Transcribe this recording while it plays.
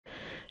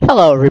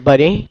Hello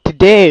everybody,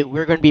 today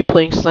we're going to be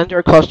playing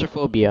Slender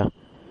claustrophobia.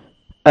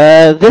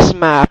 This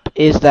map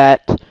is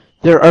that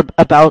there are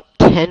about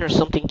 10 or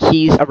something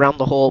keys around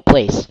the whole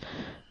place.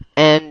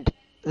 And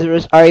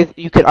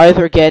you could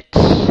either get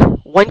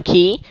one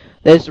key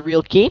that is the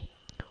real key,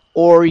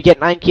 or you get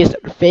 9 keys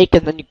that are fake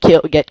and then you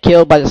get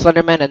killed by the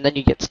Slenderman and then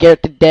you get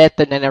scared to death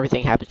and then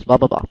everything happens, blah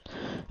blah blah.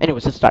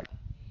 Anyways, let's start.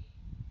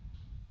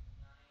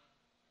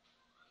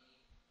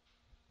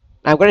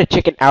 I'm going to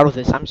chicken out of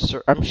this,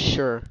 I'm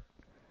sure.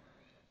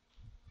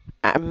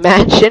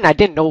 Mansion, I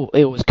didn't know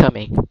it was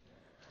coming.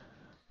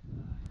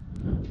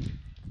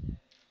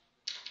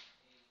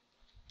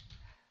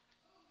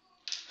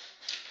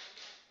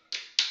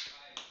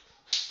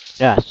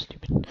 Yeah,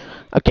 stupid.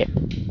 Okay.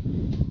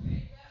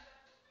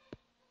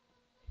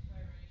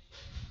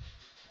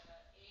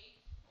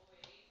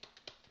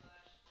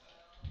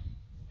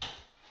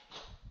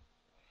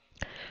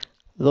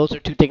 Those are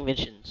two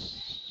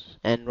dimensions,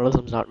 and one of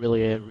them's not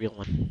really a real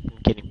one.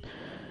 I'm kidding.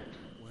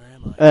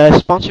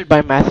 Sponsored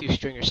by Matthew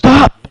Stringer.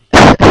 Stop!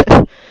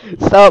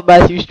 Stop,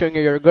 Matthew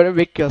Stringer. You're gonna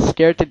make us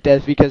scared to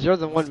death because you're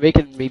the one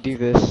making me do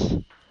this.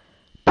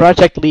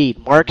 Project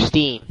lead, Mark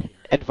Steen.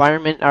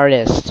 Environment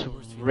artist,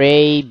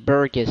 Ray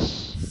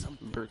Burgess.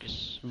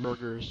 Burgers.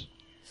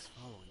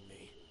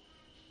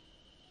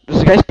 This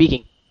is a guy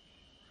speaking.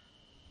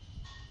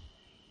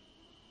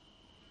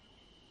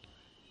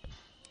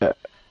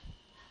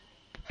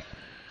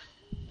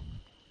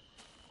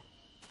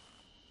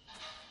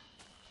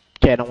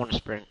 Okay, I don't want to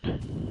sprint.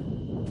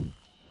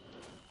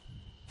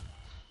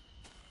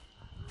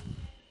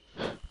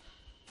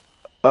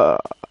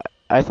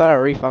 I thought I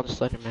already found the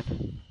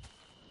Slenderman.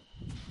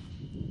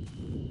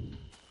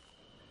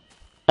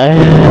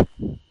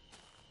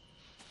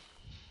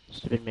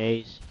 Stupid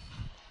maze.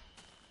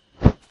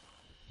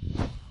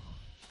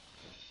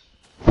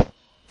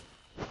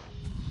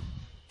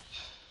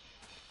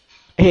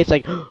 Hey, it's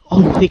like, oh,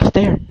 I think it's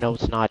there. No,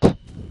 it's not.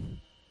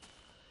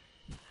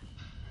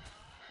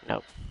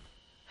 No.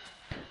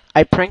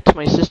 I pranked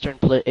my sister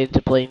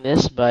into playing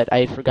this, but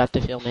I forgot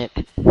to film it.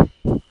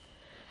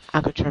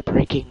 I'm gonna try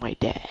pranking my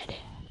dad.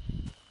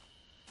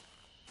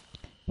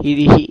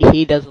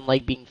 He doesn't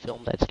like being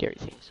filmed at scary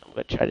things, so I'm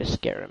gonna try to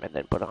scare him and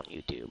then put it on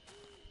YouTube.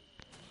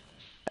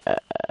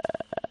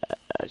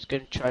 I'm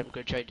gonna try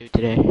to do it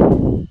today.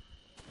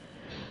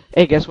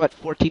 Hey, guess what?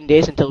 14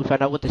 days until we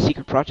find out what the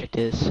secret project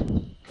is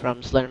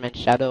from Slenderman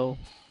Shadow,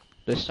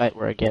 the site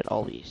where I get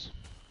all these.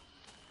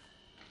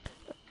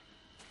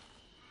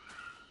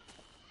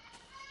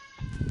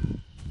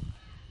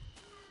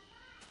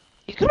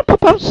 He's gonna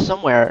pop out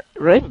somewhere,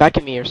 right back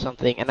at me or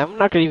something, and I'm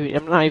not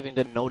even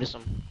gonna notice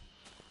him.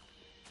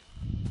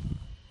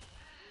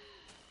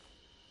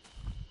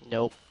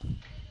 Nope.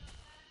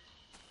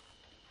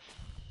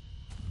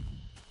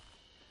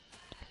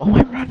 Oh,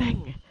 I'm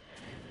running!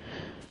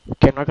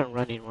 Okay, I'm not gonna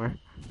run anymore.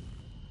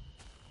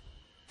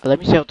 Let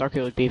me see how dark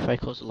it would be if I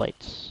close the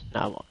lights. No,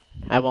 I won't.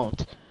 I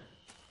won't.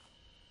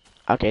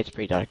 Okay, it's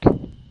pretty dark.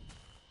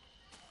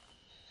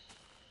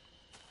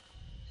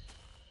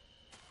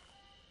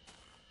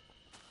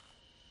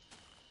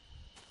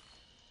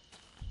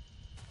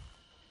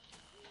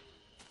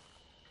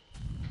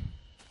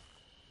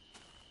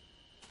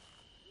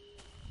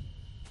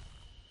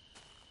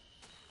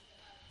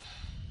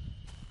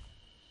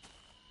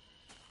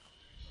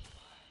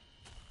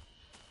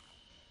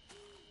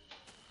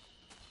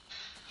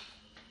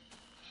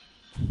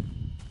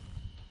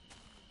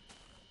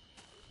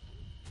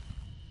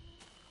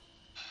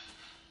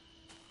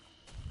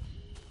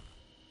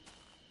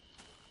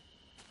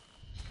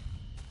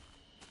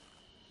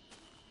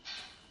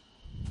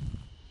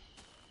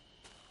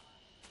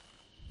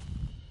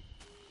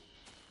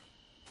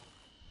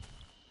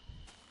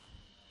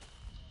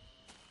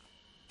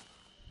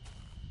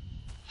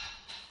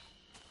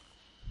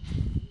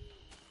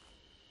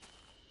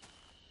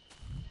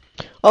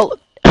 Oh!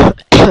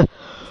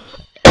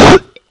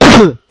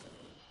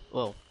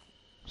 Whoa.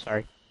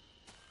 Sorry.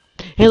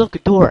 Hey, look, a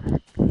door!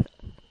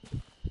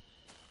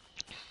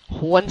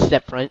 One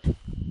step front.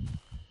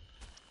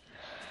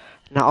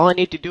 Now all I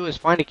need to do is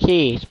find a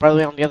key. It's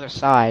probably on the other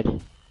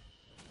side.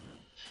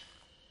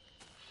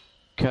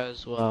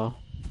 Because, well,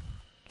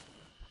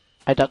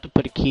 I'd have to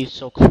put a key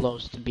so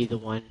close to be the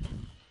one.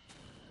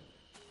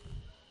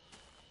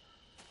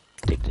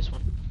 Take this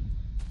one.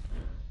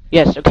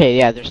 Yes, okay,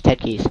 yeah, there's 10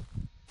 keys.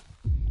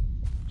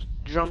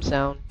 Drum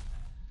sound.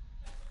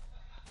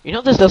 You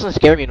know this doesn't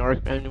scare me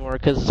anymore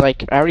because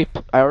like I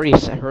already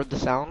heard the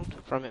sound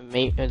from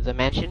the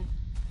mansion,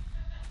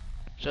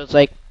 so it's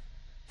like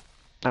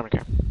I don't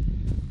care.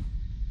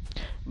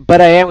 But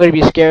I am gonna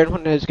be scared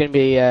when there's gonna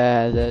be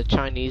the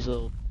Chinese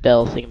little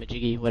bell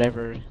thingamajiggy,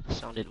 whatever the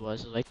sound it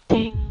was like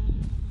ding,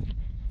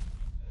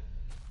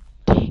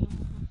 ding.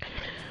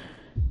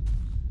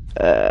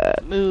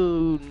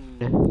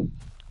 Moon.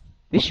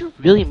 They should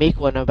really make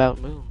one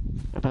about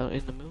moon, about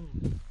in the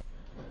moon.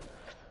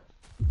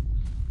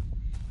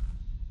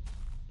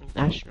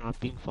 Astronaut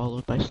being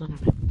followed by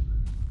Slenderman.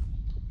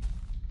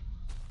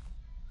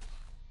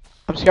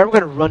 I'm scared I'm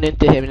gonna run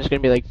into him and it's gonna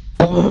be like,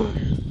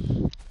 boom.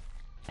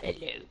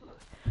 Hello.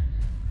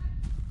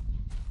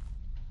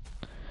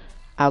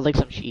 I'd like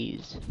some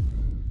cheese.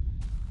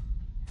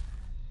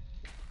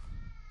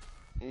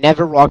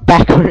 Never walk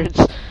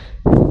backwards.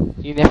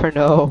 You never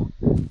know.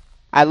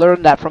 I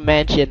learned that from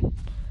Mansion.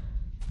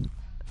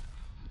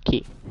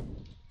 Key.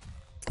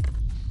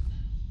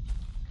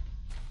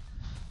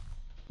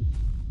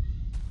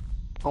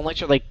 Unless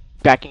you're like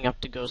backing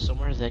up to go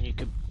somewhere, then you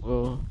could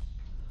go.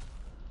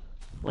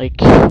 Like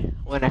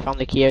when I found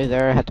the key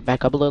there, I had to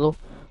back up a little.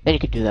 Then you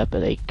could do that,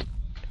 but like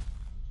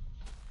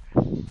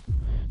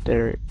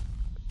there.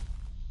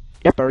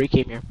 Yep, I already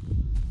came here.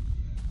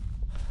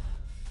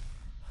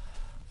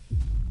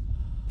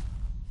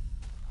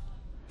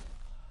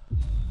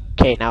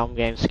 Okay, now I'm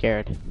getting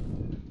scared.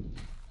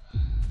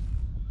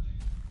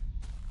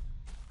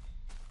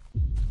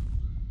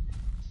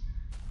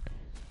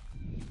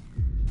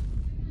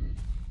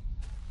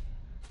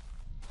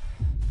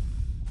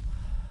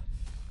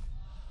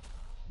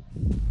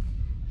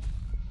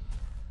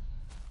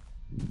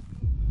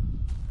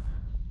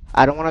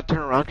 I don't want to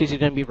turn around because he's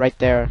gonna be right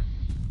there.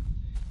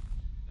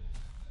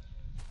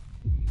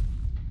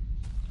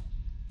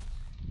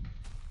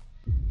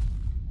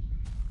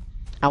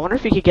 I wonder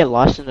if he could get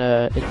lost in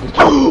the.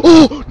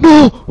 Oh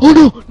no! Oh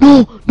no!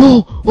 No!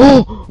 No!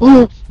 Oh!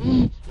 Oh!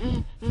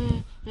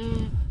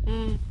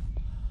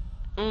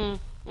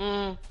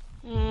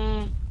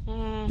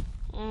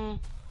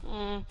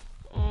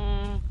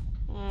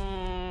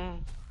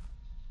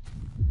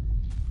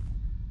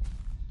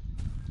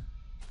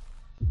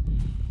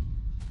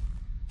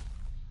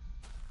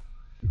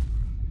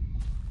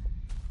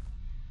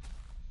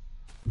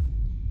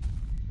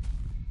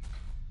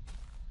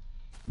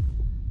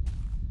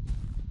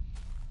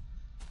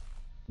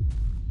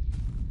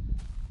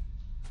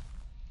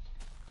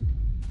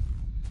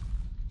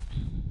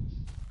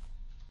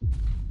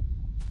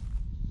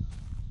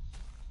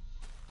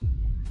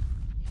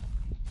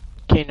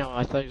 Okay, no,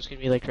 I thought it was gonna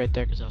be like right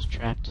there because I was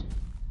trapped.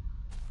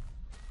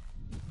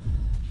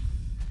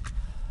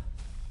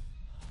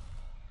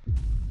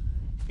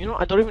 You know,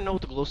 I don't even know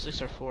what the glow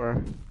sticks are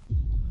for.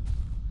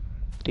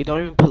 They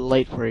don't even put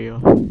light for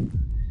you.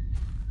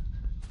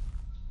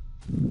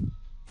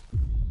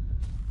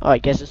 Oh, I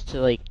guess it's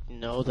to like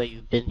know that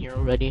you've been here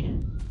already.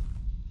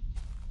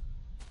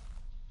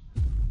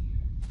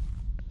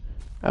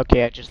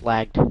 Okay, I just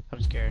lagged.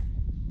 I'm scared.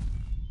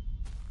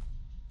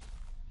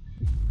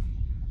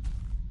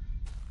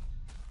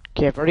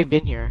 Okay, I've already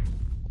been here.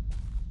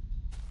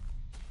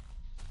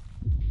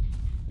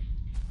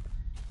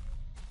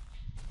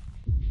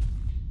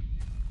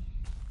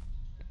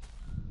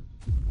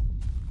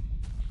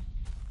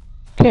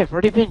 Okay, I've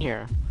already been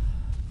here.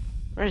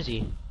 Where is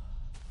he?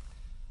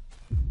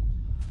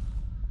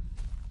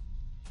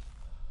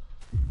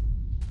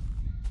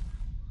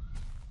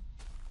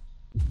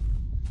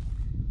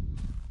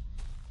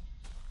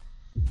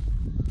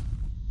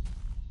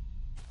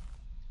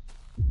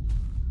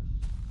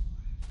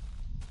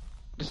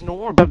 There's no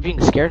more about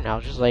being scared now,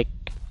 just like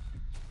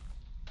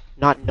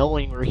not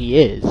knowing where he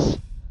is.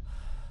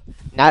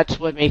 That's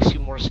what makes you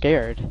more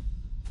scared.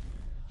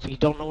 So you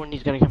don't know when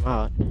he's gonna come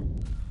out.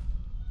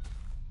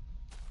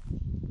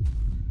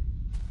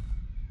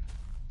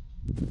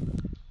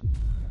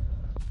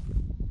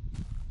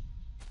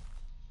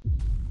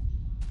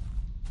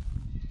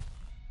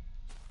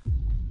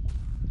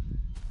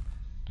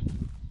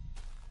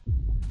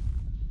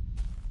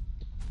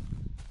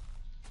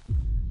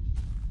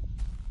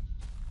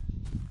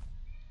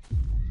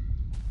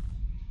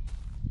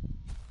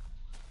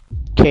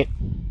 Okay,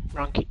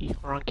 wrong key,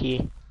 wrong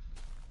key.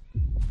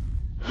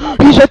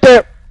 He's right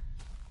there!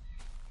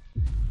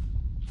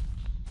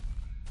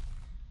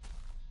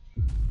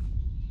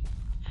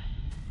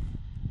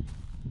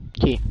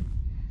 Key.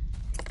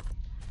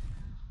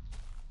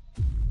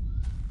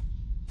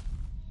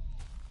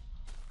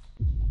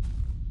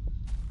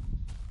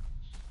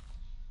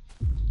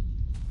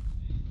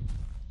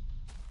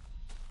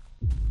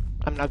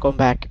 I'm not going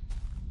back.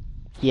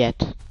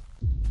 Yet.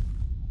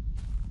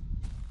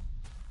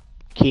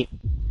 Key.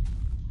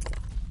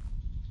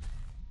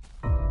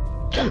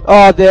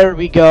 Oh, there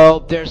we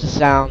go. There's the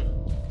sound.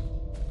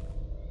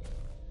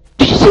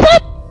 Did you see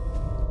that?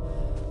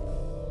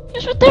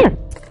 He's right there.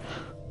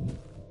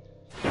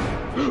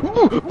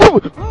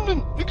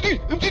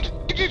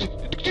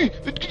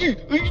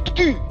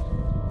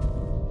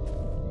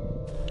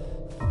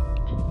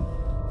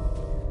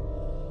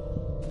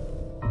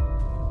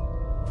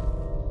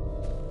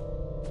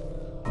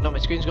 No, my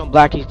screen's going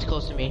black. He's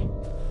close to me.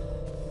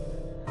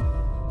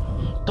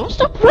 Don't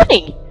stop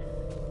running!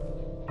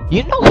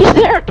 You know he's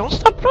there! Don't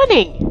stop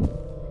running!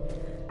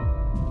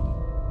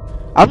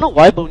 I don't know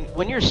why, but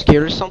when you're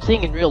scared of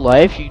something in real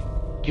life, you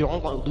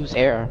don't want to lose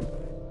air.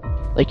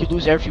 Like, you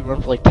lose air if you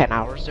run for like 10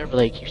 hours there, but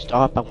like, you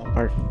stop at one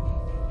part.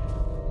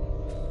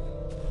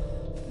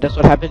 That's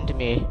what happened to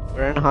me.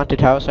 We're in a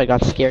haunted house, so I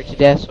got scared to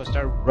death, so I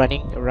started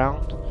running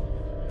around.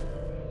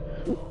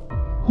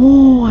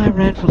 Ooh, I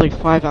ran for like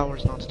 5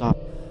 hours non-stop.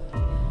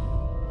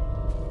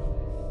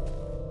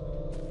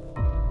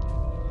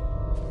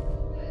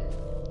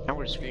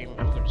 going to scream.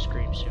 I'm going to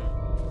scream soon.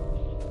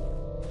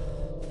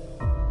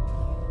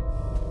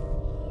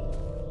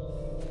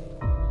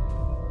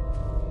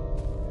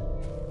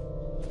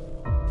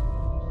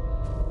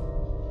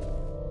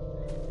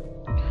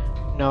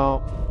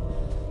 No.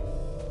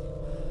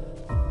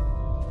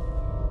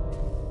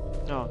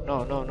 No,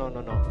 no, no, no,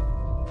 no, no.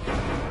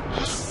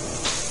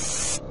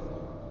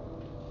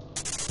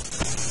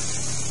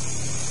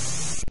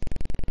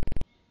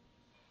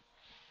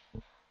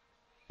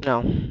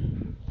 No.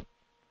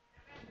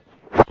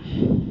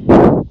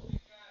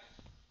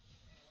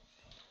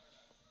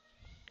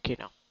 Okay,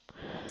 no.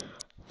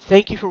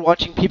 Thank you for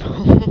watching,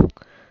 people.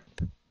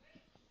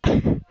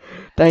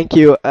 Thank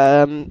you.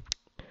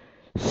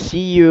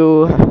 See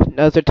you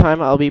another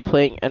time. I'll be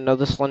playing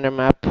another Slender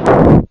map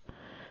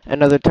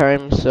another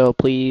time, so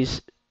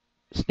please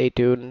stay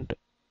tuned.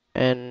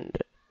 And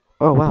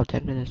oh wow,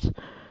 10 minutes.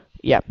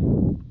 Yeah.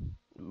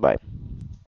 Bye.